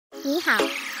你好，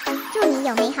祝你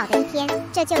有美好的一天。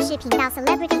这就是频道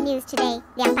Celebrity News Today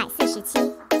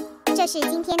 247。这是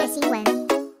今天的新闻。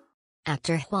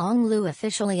Actor Huang Lu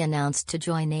officially announced to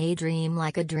join A Dream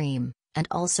Like a Dream, and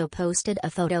also posted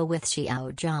a photo with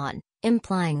Xiao Zhan,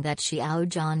 implying that Xiao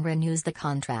Zhan renews the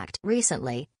contract.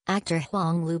 Recently, actor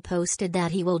Huang Lu posted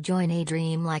that he will join A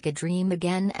Dream Like a Dream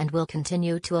again and will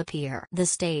continue to appear. The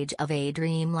stage of A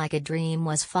Dream Like a Dream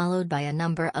was followed by a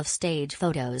number of stage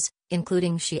photos,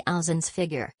 including Xiao Zhan's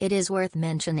figure. It is worth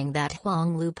mentioning that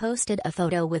Huang Lu posted a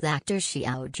photo with actor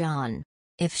Xiao Zhan.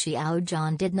 If Xiao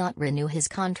Zhan did not renew his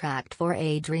contract for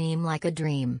A Dream Like a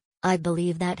Dream, I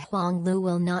believe that Huang Lu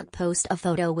will not post a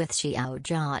photo with Xiao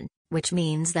Zhan, which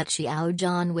means that Xiao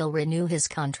Zhan will renew his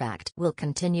contract. Will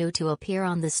continue to appear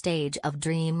on the stage of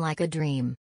Dream Like a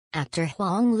Dream. Actor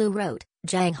Huang Lu wrote,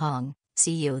 "Jiang Hong,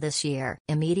 see you this year."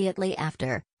 Immediately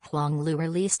after, Huang Lu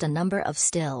released a number of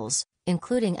stills,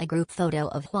 including a group photo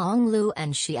of Huang Lu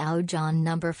and Xiao Zhan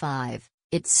number 5.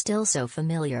 It's still so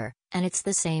familiar, and it's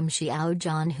the same Xiao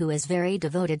Zhan who is very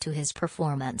devoted to his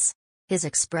performance. His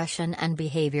expression and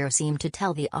behavior seem to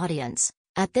tell the audience,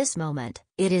 at this moment,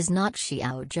 it is not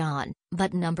Xiao Zhan,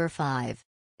 but number 5.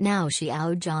 Now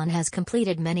Xiao Zhan has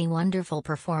completed many wonderful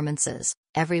performances.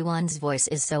 Everyone's voice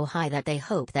is so high that they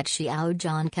hope that Xiao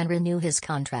Zhan can renew his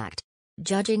contract.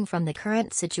 Judging from the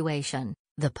current situation,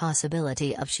 the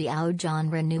possibility of Xiao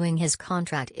Zhan renewing his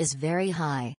contract is very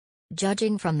high.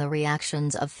 Judging from the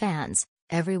reactions of fans,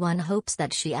 everyone hopes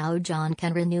that Xiao Zhan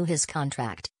can renew his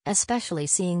contract, especially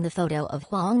seeing the photo of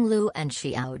Huang Lu and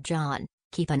Xiao Zhan.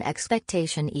 Keep an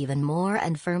expectation even more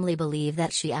and firmly believe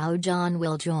that Xiao Zhan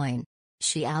will join.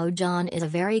 Xiao Zhan is a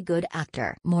very good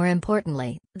actor. More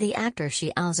importantly, the actor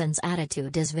Xiao Zhan's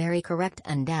attitude is very correct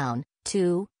and down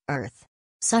to earth.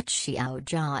 Such Xiao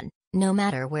Zhan, no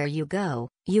matter where you go,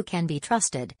 you can be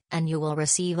trusted, and you will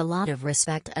receive a lot of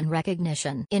respect and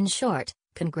recognition. In short,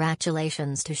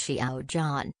 congratulations to Xiao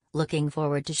Zhan. Looking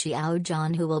forward to Xiao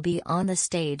Zhan, who will be on the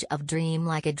stage of Dream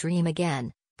Like a Dream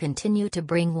again. Continue to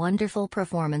bring wonderful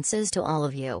performances to all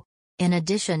of you. In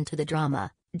addition to the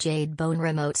drama, Jade Bone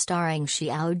Remote starring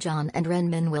Xiao Zhan and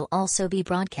Renmin will also be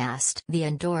broadcast. The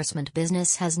endorsement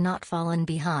business has not fallen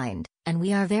behind, and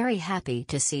we are very happy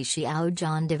to see Xiao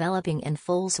Zhan developing in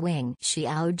full swing.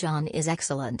 Xiao Zhan is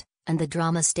excellent, and the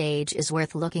drama stage is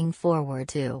worth looking forward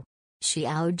to.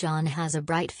 Xiao Zhan has a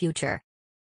bright future.